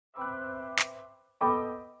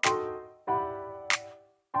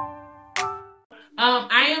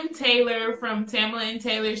I am Taylor from Tamala and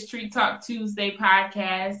Taylor's Treat Talk Tuesday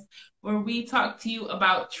podcast, where we talk to you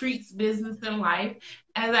about treats, business, and life.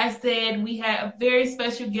 As I said, we had a very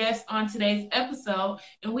special guest on today's episode,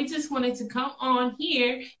 and we just wanted to come on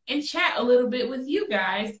here and chat a little bit with you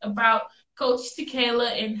guys about Coach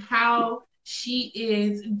Takala and how she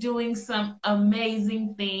is doing some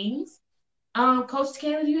amazing things. Coach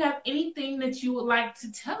Takala, do you have anything that you would like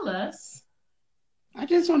to tell us? I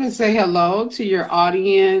just want to say hello to your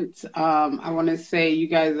audience. I want to say you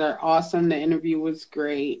guys are awesome. The interview was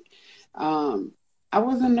great. Um, I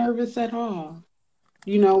wasn't nervous at all.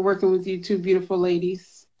 Working with you two beautiful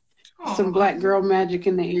ladies, some Aw. black girl magic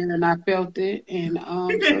in the air, and I felt it. And so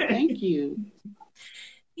thank you.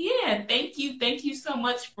 Yeah, thank you. Thank you so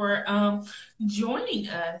much for joining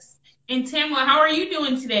us. And Tamla, how are you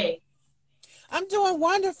doing today? I'm doing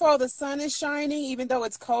wonderful. The sun is shining, even though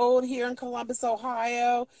it's cold here in Columbus,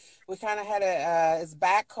 Ohio. We kind of had it's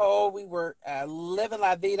back cold. We were living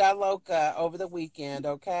La Vida Loca over the weekend,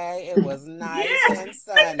 okay? It was nice Yes. and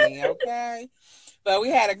sunny, okay? But we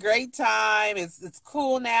had a great time. It's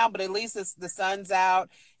cool now, but at least the sun's out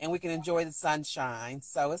and we can enjoy the sunshine.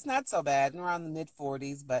 So it's not so bad, around the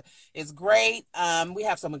mid-40s, but it's great. We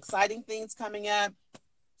have some exciting things coming up.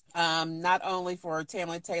 Not only for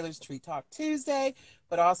Tamala Taylor's Treat Talk Tuesday,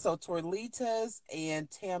 but also Torlita's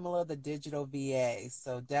and Tamala the Digital VA.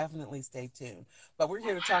 So definitely stay tuned. But we're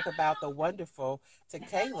here to talk about the wonderful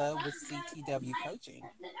Takala with C.T.W coaching.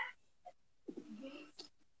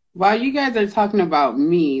 While you guys are talking about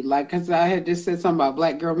me, because I had just said something about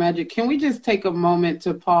Black Girl Magic, can we just take a moment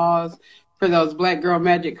to pause for those Black Girl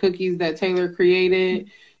Magic cookies that Taylor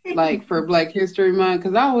created, for Black History Month?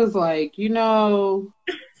 Because I was like,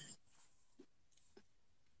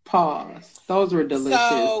 pause. Those were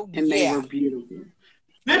delicious, and they were beautiful.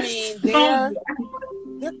 I mean,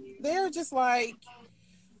 they're just like,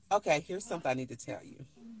 okay, here's something I need to tell you.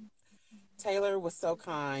 Taylor was so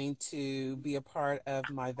kind to be a part of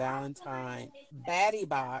my Valentine baddie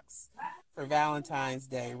box for Valentine's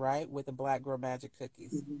Day, right? With the Black Girl Magic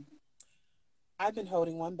cookies. Mm-hmm. I've been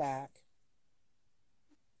holding one back,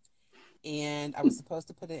 and I was supposed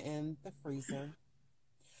to put it in the freezer.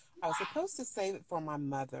 I was supposed to save it for my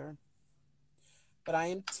mother, but I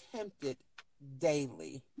am tempted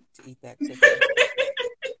daily to eat that cookie.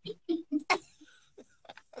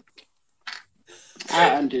 I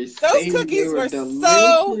understand. Those cookies were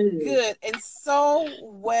so good and so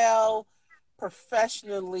well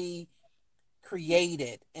professionally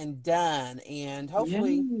created and done. And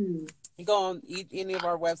hopefully you go on any of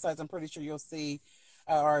our websites, I'm pretty sure you'll see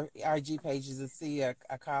our IG pages and see a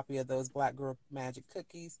copy of those Black Girl Magic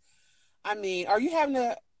cookies. I mean, are you having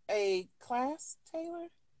a class, Taylor,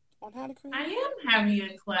 on how to create? I am having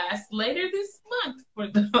a class later this month for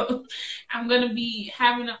those. I'm going to be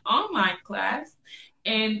having an online class,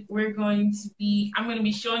 and I'm going to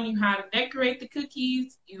be showing you how to decorate the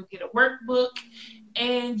cookies. You'll get a workbook,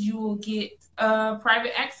 and you will get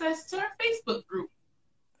private access to our Facebook group.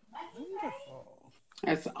 Wonderful.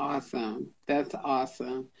 That's awesome. That's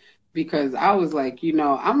awesome. Because I was like,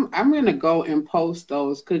 I'm gonna go and post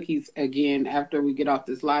those cookies again after we get off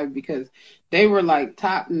this live because they were like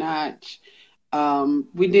top notch.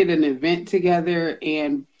 We did an event together,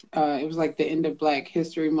 and it was like the end of Black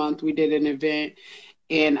History Month. We did an event,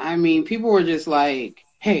 and I mean, people were just like,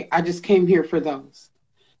 "Hey, I just came here for those."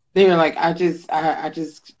 They were like, I just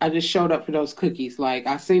showed up for those cookies. Like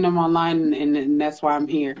I seen them online, and that's why I'm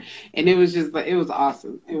here. And it was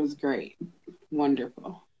awesome. It was great,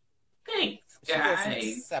 wonderful. Thanks, guys. She does an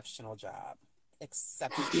exceptional job.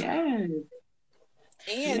 Exceptional. Yes.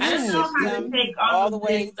 And I don't know how to take all the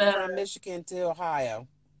way from Michigan to Ohio.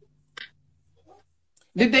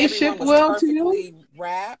 Did they ship well to you?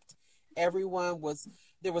 Wrapped.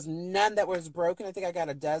 There was none that was broken. I think I got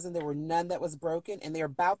a dozen. There were none that was broken, and they're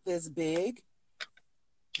about this big.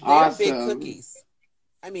 They're awesome. Big cookies.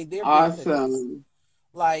 I mean, they're awesome. Big cookies.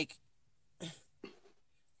 Like,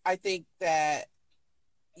 I think that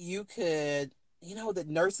you could, the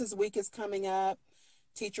Nurses Week is coming up.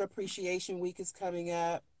 Teacher Appreciation Week is coming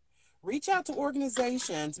up. Reach out to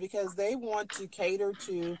organizations because they want to cater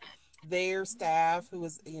to their staff who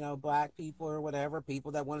is, Black people or whatever,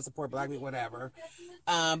 people that want to support Black people, whatever.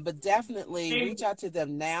 But definitely reach out to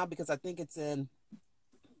them now because I think it's in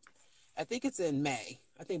May.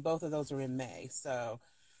 I think both of those are in May. So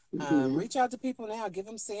reach out to people now, give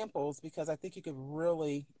them samples because I think you could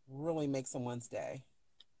really, really make someone's day.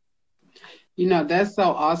 That's so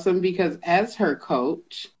awesome because as her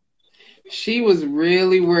coach, she was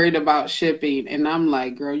really worried about shipping. And I'm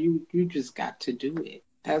like, girl, you just got to do it.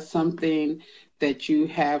 That's something that you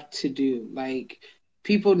have to do. Like,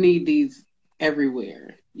 people need these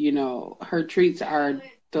everywhere. You know, her treats are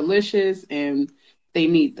delicious and they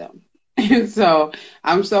need them. And so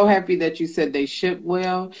I'm so happy that you said they ship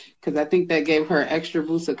well, because I think that gave her extra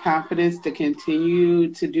boost of confidence to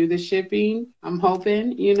continue to do the shipping. I'm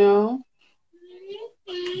hoping, you know.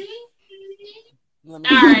 Let All me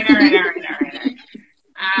right, all right, all see. right, all right,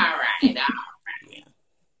 all right. Yeah,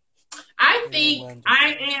 I they're think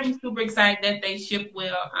I wonderful. am super excited that they ship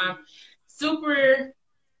well. I'm super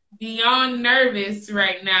beyond nervous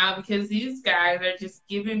right now because these guys are just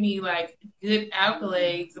giving me like good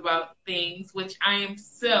accolades about things, which I am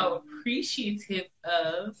so appreciative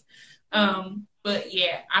of. But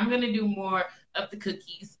yeah, I'm gonna do more of the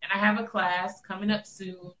cookies, and I have a class coming up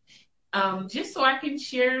soon, just so I can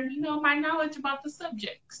share, my knowledge about the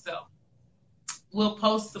subject. So we'll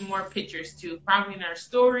post some more pictures too, probably in our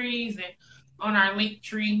stories and on our link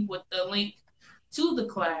tree with the link to the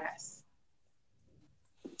class.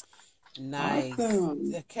 Nice.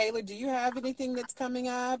 Awesome. Kayla, do you have anything that's coming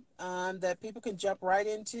up that people can jump right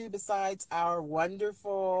into besides our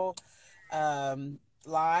wonderful um,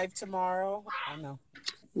 live tomorrow? I know,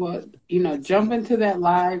 Well, next jump week into that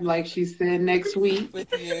live, like she said, next week.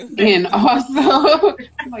 with you. And also,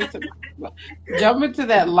 like, jump into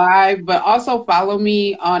that live, but also follow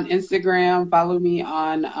me on Instagram, follow me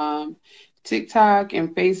on TikTok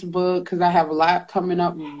and Facebook, because I have a lot coming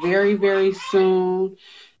up very, very soon.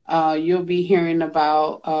 You'll be hearing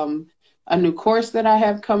about a new course that I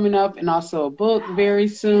have coming up, and also a book very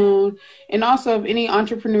soon. And also, if any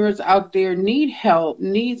entrepreneurs out there need help,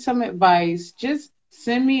 need some advice, just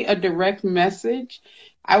send me a direct message.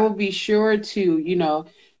 I will be sure to,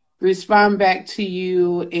 respond back to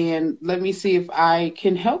you, and let me see if I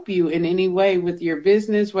can help you in any way with your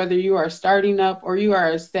business, whether you are starting up or you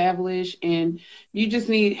are established and you just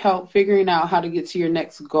need help figuring out how to get to your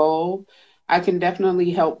next goal. I can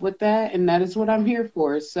definitely help with that, and that is what I'm here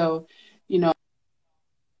for. So,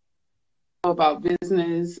 about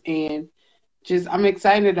business, and just I'm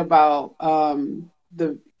excited about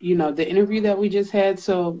the interview that we just had,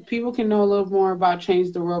 so people can know a little more about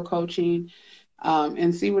Change the World Coaching,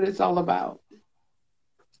 and see what it's all about.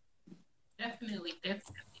 Definitely,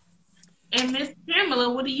 definitely. And Miss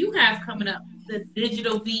Pamela, what do you have coming up? The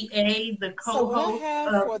digital VA, the So, what I co-host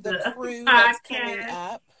have of for the the crew that's coming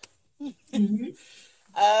podcast. up. Mm-hmm.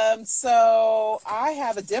 So I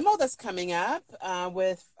have a demo that's coming up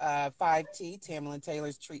with 5T, Tamlin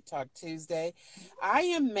Taylor's Treat Talk Tuesday. I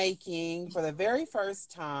am making for the very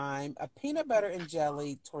first time a peanut butter and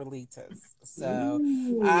jelly torlitas. So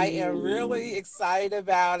I am Ooh. really excited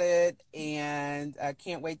about it, and I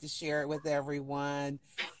can't wait to share it with everyone.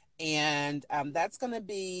 And that's going to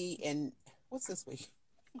be in, what's this week?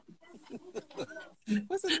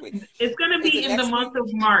 What's this week? It's gonna Is be it in the next week? month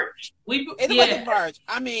of March. In the month of Yeah, March.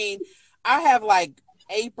 I mean, I have like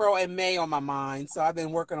April and May on my mind, so I've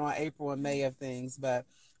been working on April and May of things. But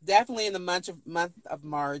definitely in the month of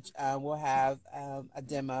March, we'll have a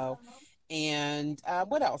demo. And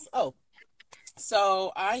what else? Oh,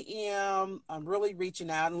 so I'm really reaching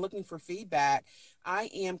out and looking for feedback. I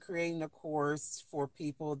am creating a course for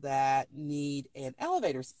people that need an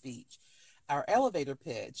elevator speech, our elevator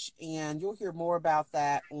pitch, and you'll hear more about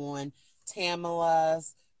that on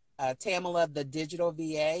Tamala's Tamala, the digital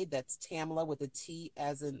VA. That's Tamala with a T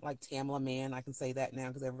as in like Tamala Man. I can say that now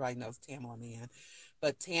because everybody knows Tamala Man.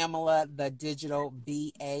 But Tamala, the digital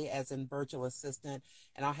VA as in virtual assistant.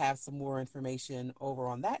 And I'll have some more information over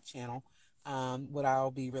on that channel, what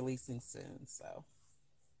I'll be releasing soon. So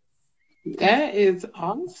That is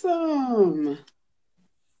awesome.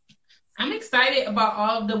 I'm excited about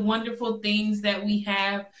all of the wonderful things that we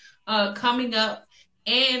have coming up.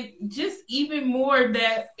 And just even more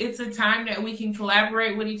that it's a time that we can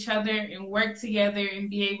collaborate with each other and work together and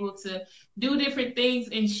be able to do different things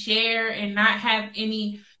and share and not have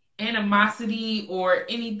any animosity or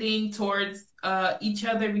anything towards each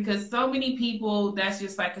other, because so many people, that's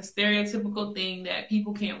just like a stereotypical thing that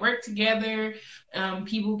people can't work together,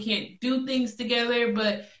 people can't do things together.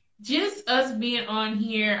 But just us being on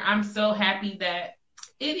here, I'm so happy that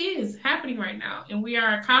it is happening right now and we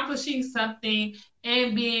are accomplishing something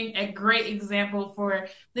and being a great example for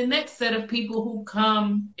the next set of people who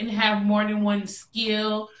come and have more than one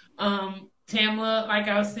skill. Tamla, like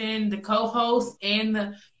I was saying, the co-host and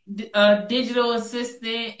the digital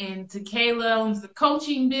assistant, and Takala owns the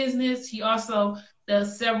coaching business. He also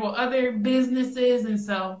does several other businesses, and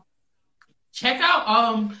so check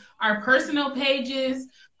out our personal pages.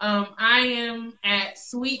 I am at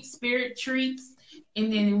Sweet Spirit Treats,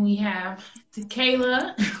 And then we have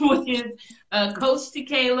Takala, which is Coach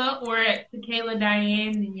Takala, or at Takala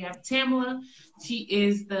Diane. And you have Tamala. She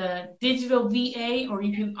is the digital VA, or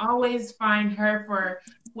you can always find her for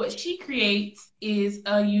what she creates is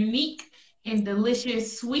a unique and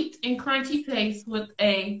delicious sweet and crunchy taste with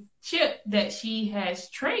a chip that she has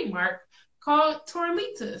trademarked called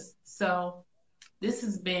Torlitas. So this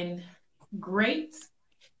has been great.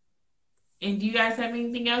 And do you guys have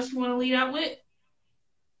anything else you want to lead out with?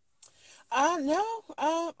 No.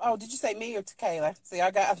 Oh, did you say me or Takala? See, I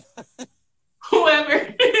got.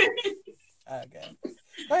 Whoever. Okay.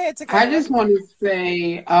 Go ahead, I Takala. just want to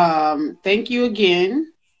say thank you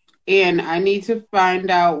again. And I need to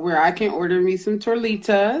find out where I can order me some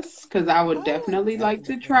torlitas because I would Oh, definitely like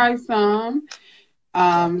to definitely. try some.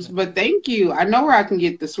 But Definitely. thank you. I know where I can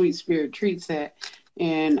get the sweet spirit treats at.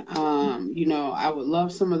 And I would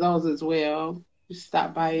love some of those as well. Just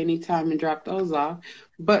stop by anytime and drop those off.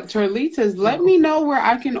 But Torlitas, let me know where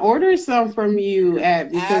I can order some from you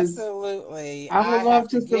at because Absolutely. I would I have love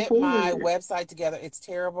to to get my support. website together. It's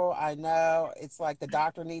terrible. I know. It's like the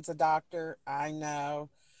doctor needs a doctor. I know.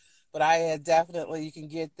 But I definitely, you can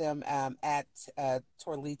get them at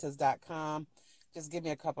torlitas.com. Just give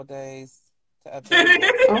me a couple days to update my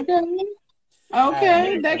website. Okay. All right, I'm Okay, going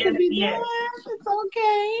Yes, to that do yes, could it. be yes. done. It's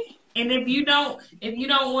okay. And if you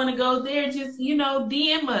don't want to go there, just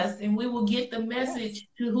DM us and we will get the Yes. message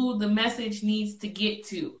to who the message needs to get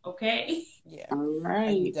to. Okay. Yeah. All I can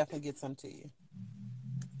right. definitely get some to you.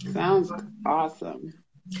 Sounds awesome.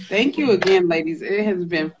 Thank you again, ladies. It has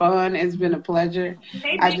been fun. It's been a pleasure.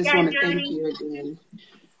 Hey, I big just guy want to thank Johnny. you again.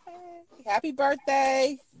 Hey, happy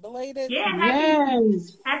birthday. Belated. Yeah,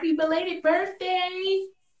 Yes. happy belated birthday.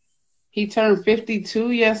 He turned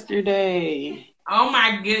 52 yesterday. Oh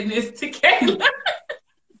my goodness, Takala.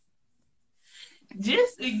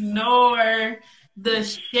 Just ignore the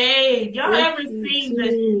shade. Y'all ever seen the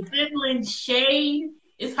 52. sibling shade?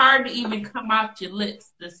 It's hard to even come out your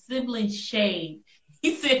lips. The sibling shade.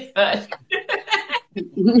 He said, don't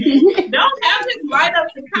have him light up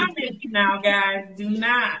the comments now, guys. Do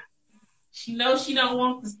not. She knows she don't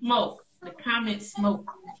want the smoke. The comments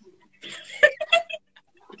smoke.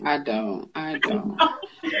 I don't. I don't.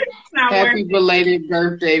 It's not worth Happy it. belated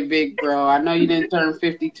birthday, big bro. I know you didn't turn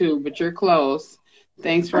 52, but you're close.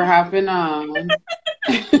 Thanks for hopping on.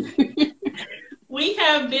 We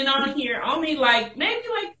have been on here only maybe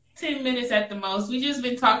 10 minutes at the most. We just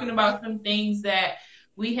been talking about some things that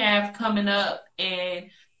we have coming up and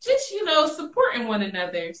just, supporting one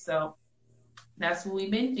another. So that's what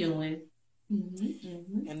we've been doing.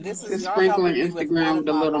 And this is Just y'all sprinkling helping me with one Instagram of with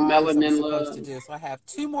a my little lives I'm melanin supposed to love. do. So I have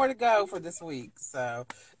two more to go for this week. So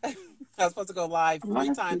I was supposed to go live 3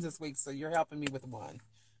 times Awesome. this week. So you're helping me with one.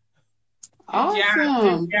 Good job. Good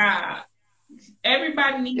Awesome. job.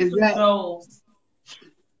 Everybody needs Is some that goals.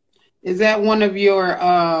 is that one of your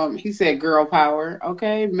he said girl power,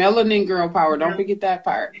 okay? Melanin girl power. Don't forget that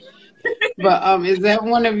part. But is that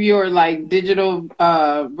one of your like digital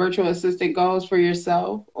virtual assistant goals for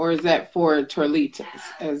yourself or is that for Torlitas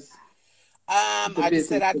as the I just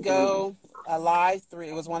said business I'd you're doing? go live three.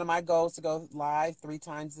 It was one of my goals to go live 3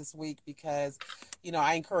 times this week because,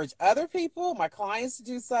 I encourage other people, my clients, to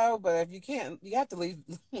do so. But if you can't, you have to lead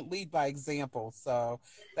lead by example. So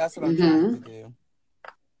that's what I'm trying to Mhm. do.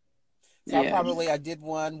 So Yes. I did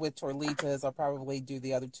one with Torlitas. I'll probably do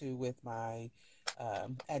the other two with my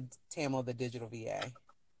at Tamil, the digital VA.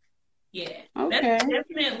 Yeah, that's Okay.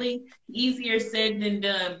 definitely easier said than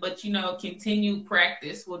done, but continued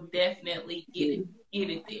practice will definitely get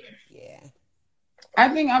it there. Yeah. I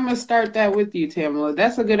think I'm gonna start that with you, Tamala.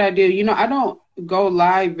 That's a good idea. I don't go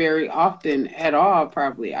live very often at all.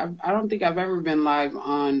 Probably, I don't think I've ever been live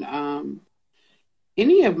on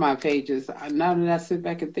any of my pages. Now that I sit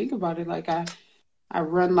back and think about it, like I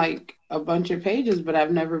run like a bunch of pages, but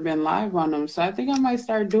I've never been live on them. So I think I might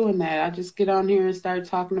start doing that. I just get on here and start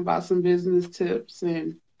talking about some business tips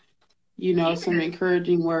and some Yeah,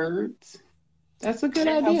 encouraging words. That's a good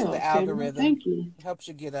And it helps with idea, the Tamala. algorithm. Thank you. It helps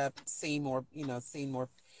you get up, seen more, seen more,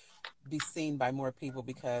 be seen by more people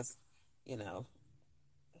because, you know,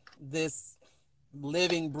 this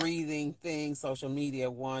living, breathing thing, social media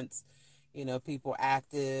wants, people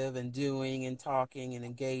active and doing and talking and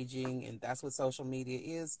engaging. And that's what social media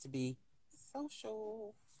is, to be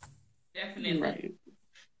social. definitely. Right.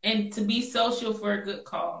 And to be social for a good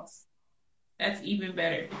cause. That's even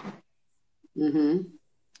better. Mhm.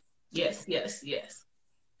 Yes, yes, yes.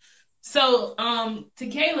 So,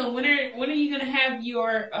 Takala, when are you gonna have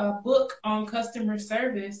your book on customer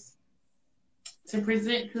service to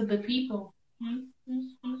present to the people?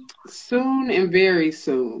 Soon and very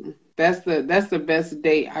soon. That's the best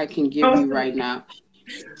date I can give Oh, you right now.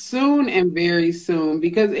 Soon and very soon,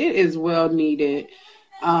 because it is well needed.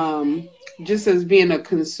 Um, just as being a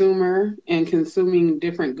consumer and consuming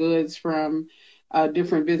different goods from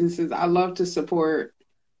different businesses, I love to support,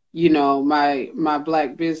 my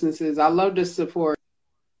black businesses. I love to support.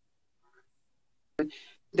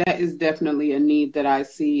 That is definitely a need that I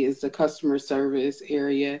see is the customer service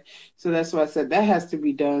area. So that's why I said that has to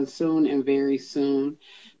be done soon and very soon.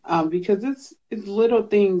 Because it's little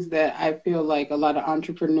things that I feel like a lot of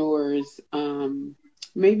entrepreneurs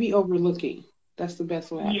may be overlooking. That's the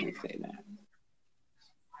best way I yeah, can say that.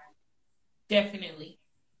 definitely.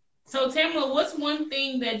 So, Tamla, what's one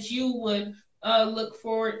thing that you would look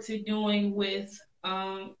forward to doing with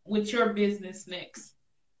your business next?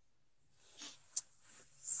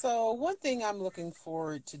 So one thing I'm looking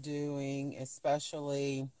forward to doing,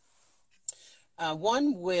 especially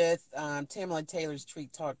one with Tamala Taylor's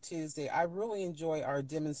Treat Talk Tuesday, I really enjoy our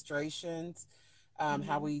demonstrations, how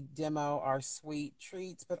Mm-hmm. we demo our sweet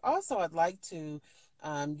treats, but also I'd like to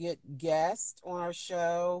get guests on our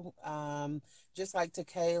show, just like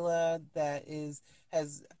Takala,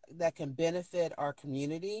 has that can benefit our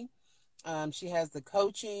community. She has the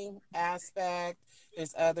coaching aspect.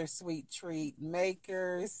 There's other sweet treat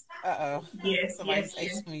makers. Yes, Somebody yes, say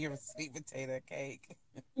yes. to me, you're a sweet potato cake.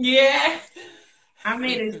 Yeah, I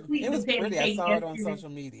made a It sweet was potato pretty. I cake saw it on yesterday. social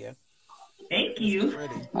media. Thank It was you.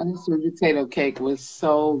 pretty. And this sweet potato cake was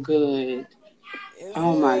so good. Is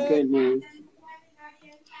Oh my it? goodness.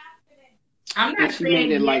 I'm And not she made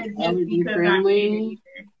saying it like yes just allergy because I made it friendly.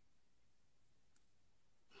 either.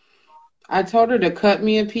 I told her to cut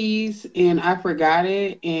me a piece and I forgot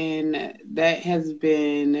it. And that has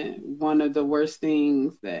been one of the worst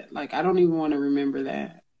things that, like, I don't even want to remember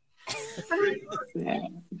that. Yeah.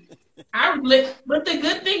 But the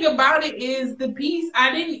good thing about it is the piece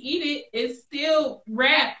I didn't eat it. It's still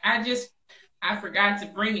wrapped. I forgot to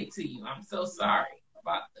bring it to you. I'm so sorry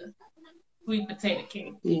about the sweet potato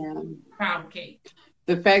cake, Yeah. pound cake.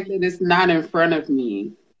 The fact that it's not in front of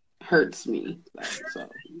me hurts me. Like, so.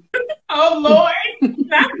 Oh Lord,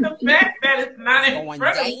 not the fact that it's It's not in going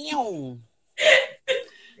front of me. down.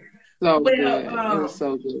 So Well, good. It was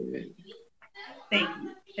so good.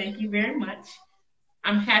 thank you very much.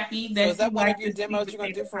 I'm happy So is that you that one of like your the sweet demos you're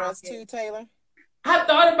going to potato do for pound us cake. too, Taylor? I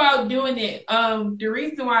thought about doing it. The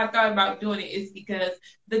reason why I thought about doing it is because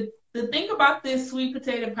the thing about this sweet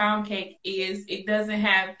potato pound cake is it doesn't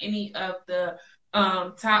have any of the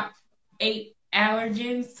top 8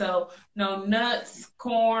 allergens. So no nuts,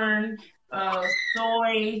 corn,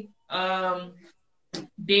 soy,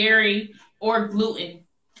 dairy, or gluten.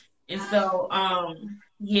 And so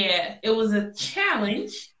yeah, it was a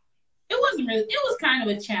challenge. It wasn't really, it was kind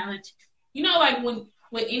of a challenge. Like when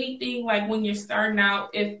with anything, like when you're starting out,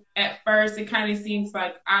 if at first it kind of seems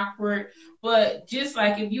like awkward, but just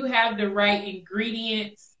like if you have the right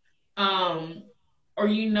ingredients, um, or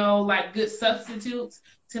like good substitutes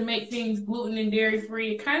to make things gluten and dairy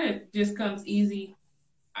free, it kind of just comes easy.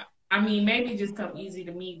 I mean, maybe it just come easy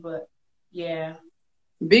to me, but yeah.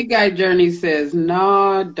 Big Guy Journey says,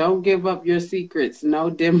 no, don't give up your secrets. No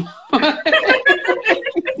demo.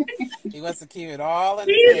 He wants to keep it all in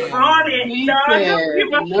the He's on family. it, He dog. Don't said,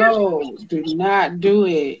 give up your no, do not do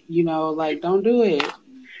it. Like, don't do it.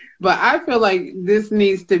 But I feel like this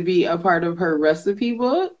needs to be a part of her recipe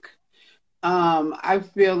book. I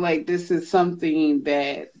feel like this is something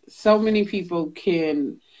that so many people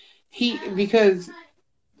can because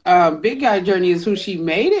Big Guy Journey is who she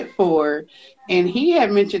made it for, and he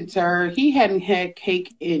had mentioned to her he hadn't had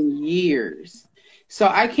cake in years. So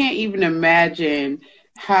I can't even imagine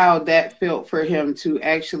how that felt for him to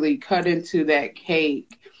actually cut into that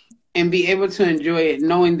cake and be able to enjoy it,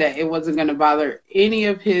 knowing that it wasn't going to bother any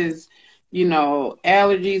of his,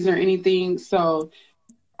 allergies or anything. So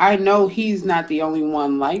I know he's not the only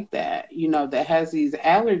one like that, that has these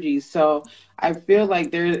allergies. So I feel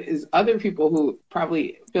like there is other people who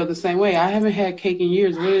probably feel the same way. I haven't had cake in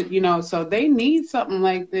years, so they need something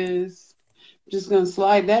like this. Just gonna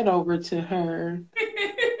slide that over to her.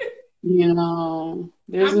 I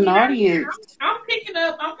There's an mean, audience. I'm picking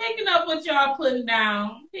up. I'm picking up what y'all putting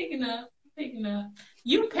down. I'm picking up. Picking up.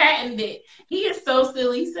 You patented it. He is so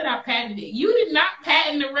silly. He said I patented it. You did not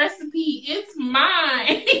patent the recipe. It's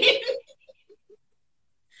mine.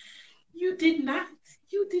 You did not.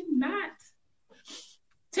 You did not.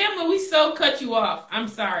 Tamla, we so cut you off. I'm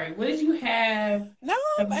sorry. What did you have? No,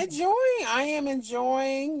 I'm enjoying. I am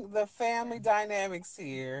enjoying the family dynamics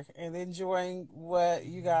here and enjoying what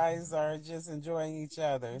you guys are just enjoying each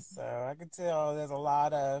other. So I can tell there's a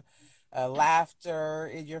lot of laughter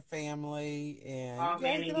in your family, and you Oh guys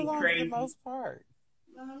man, get it'd be along for the crazy. most part.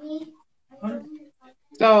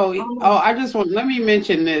 So, oh, Um, I just want let me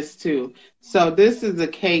mention this too. So, this is a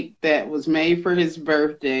cake that was made for his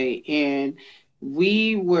birthday, and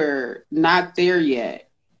we were not there yet.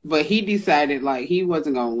 But he decided like he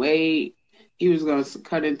wasn't gonna wait. He was gonna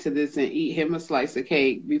cut into this and eat him a slice of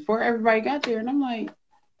cake before everybody got there. And I'm like,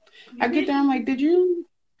 I you get there, did I'm like, did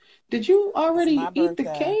you It's my already eat the birthday.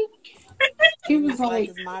 cake? He He was was like, like,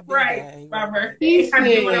 "It's my b right. day." My Right? he birthday. I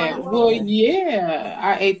do It's whatever said, I my well, want. day. yeah,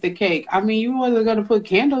 I ate the cake. I mean, you wasn't gonna put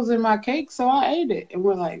candles in my cake, so I ate it. And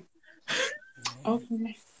we're like, Yeah.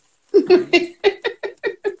 okay. He was.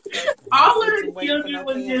 He was All of sitting the waiting for children no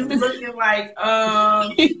was just candles. looking like,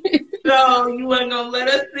 so you wasn't gonna let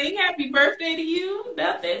us sing happy birthday to you?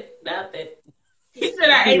 Nothing, nothing. He said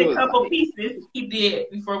I He ate a was couple like, pieces. He did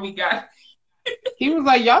before we got.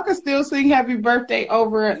 y'all can still sing happy birthday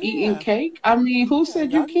over eating Yeah. cake. I mean, who Yeah.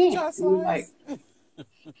 said you Y'all can get can't? y'all And slice.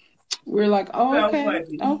 we're like, oh, So okay,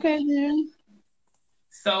 funny, okay then.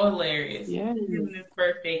 so hilarious. Yeah. Giving this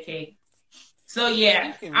birthday cake. So yeah,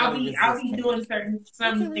 Who can I'll really be I'll resist be doing cake? certain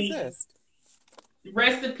Who can some things, resist?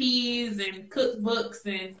 recipes and cookbooks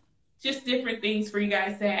and just different things for you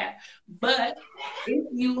guys to have. But if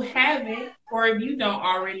you haven't, or if you don't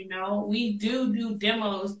already know, we do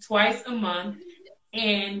demos twice a month,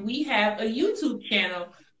 and we have a YouTube channel,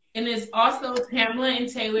 and it's also Pamela and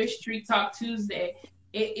Taylor Street Talk Tuesday.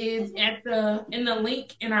 It is at the in the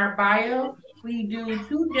link in our bio. We do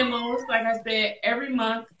two demos, like I said, every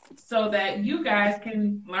month, so that you guys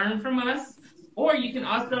can learn from us, or you can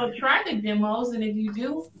also try the demos. And if you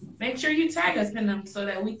do, make sure you tag us in them so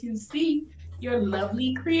that we can see your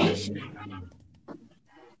lovely creation.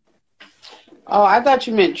 Oh, I thought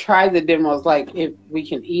you meant try the demos, like if we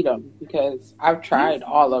can eat them, because I've You, tried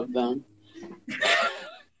all of them.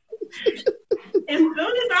 as soon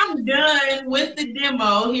as I'm done with the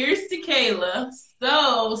demo, here's Takala.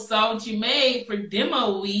 So, salt you made for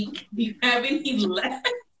demo week. Do you have any left?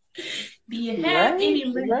 Do you have Right, any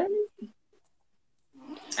left? right.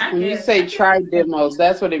 I When you guess. say try demos,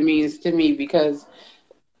 that's what it means to me because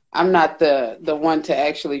I'm not the one to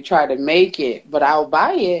actually try to make it, but I'll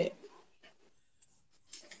buy it.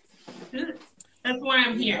 That's why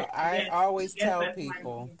I'm You know, here. I Yes, always yes, tell that's why I'm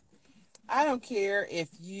people, here. I don't care if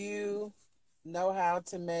you know how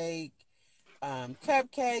to make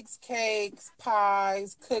cupcakes, cakes,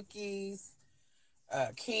 pies, cookies,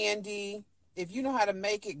 candy. If you know how to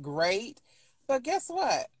make it, great. But guess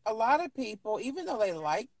what? A lot of people, even though they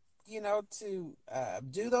like, to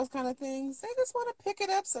do those kind of things, they just want to pick it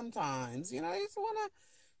up sometimes. They just want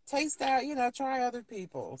to taste out, try other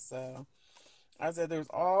people. So I said, there's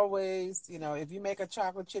always, if you make a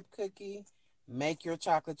chocolate chip cookie, make your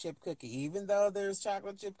chocolate chip cookie. Even though there's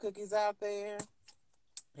chocolate chip cookies out there,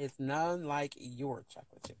 it's none like your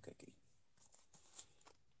chocolate chip cookie.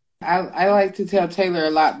 I like to tell Taylor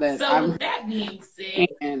a lot that So, I'm with that being said,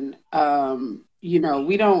 and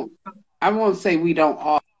we don't I won't say we don't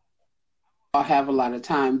all have a lot of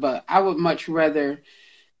time, but I would much rather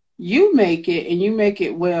you make it and you make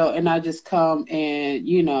it well and I just come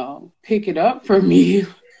and, pick it up from you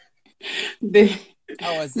than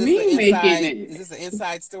Oh, is this the me making inside? it. Is this an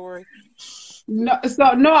inside story? No,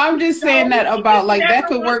 so no, I'm just saying no, that we about just like that never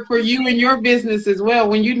could want work for to you and say, your business as well.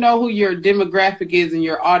 When you know who your demographic is and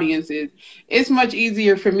your audience is, it's much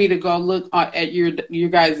easier for me to go look at your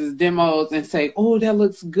guys' demos and say, "Oh, that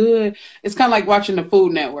looks good." It's kind of like watching the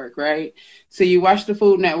Food Network, right? So you watch the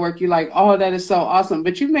Food Network, you're like, "Oh, that is so awesome,"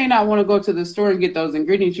 but you may not want to go to the store and get those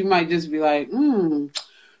ingredients. You might just be like, "Hmm."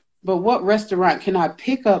 But what restaurant can I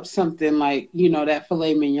pick up something like, that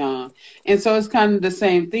filet mignon? And so it's kind of the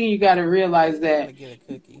same thing. You got to What realize made me want that, to get a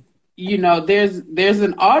cookie? there's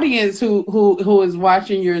an audience who is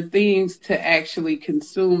watching your things to actually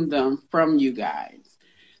consume them from you guys.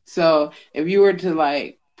 So if you were to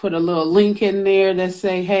like put a little link in there that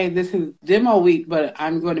say, hey, this is demo week, but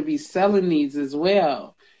I'm going to be selling these as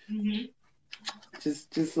well. mm-hmm.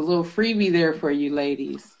 Just a little freebie there for you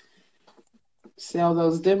ladies. Sell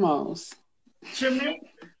those demos. Tremaine,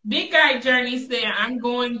 Big Guy Journey said, I'm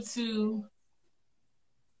going to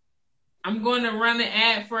run an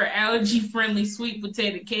ad for allergy friendly sweet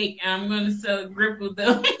potato cake, and I'm going to sell a grip with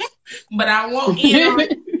them, but I won't end on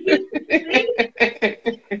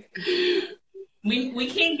we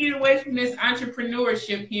can't get away from this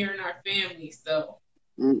entrepreneurship here in our family. So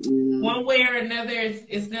Mm-mm. one way or another,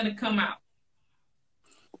 it's going to come out.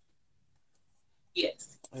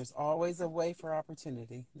 Yes. There's always a way for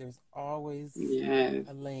opportunity. There's always Yes.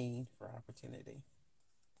 a lane for opportunity.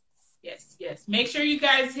 Yes, yes. Make sure you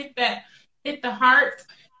guys hit the heart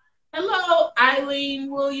Hello, Eileen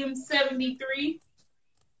Williams 73.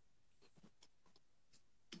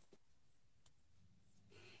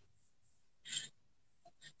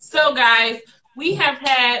 So guys, we have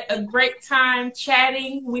had a great time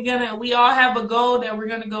chatting. We all have a goal that we're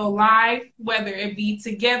gonna go live, whether it be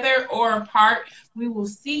together or apart. We will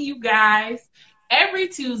see you guys every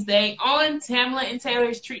Tuesday on Tamla and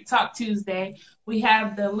Taylor's Treat Talk Tuesday. We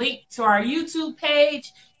have the link to our YouTube page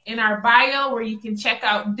in our bio where you can check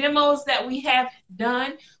out demos that we have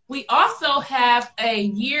done. We also have a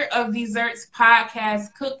Year of Desserts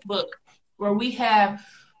podcast cookbook where we have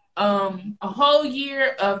a whole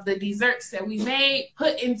year of the desserts that we made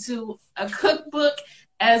put into a cookbook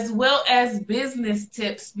as well as business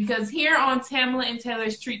tips, because here on Tamla and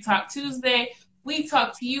Taylor's Treat Talk Tuesday, we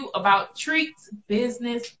talk to you about treats,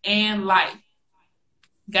 business, and life.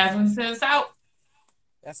 You guys want to send us out?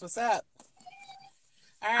 That's what's up.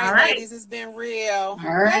 All All right, right. ladies, it's been real. All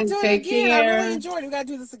right, take care. I really enjoyed it. We got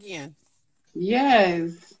to do this again.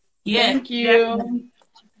 Yes. Yes. Thank you. Definitely.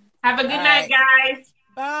 Have a good night, guys.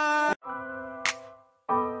 Bye.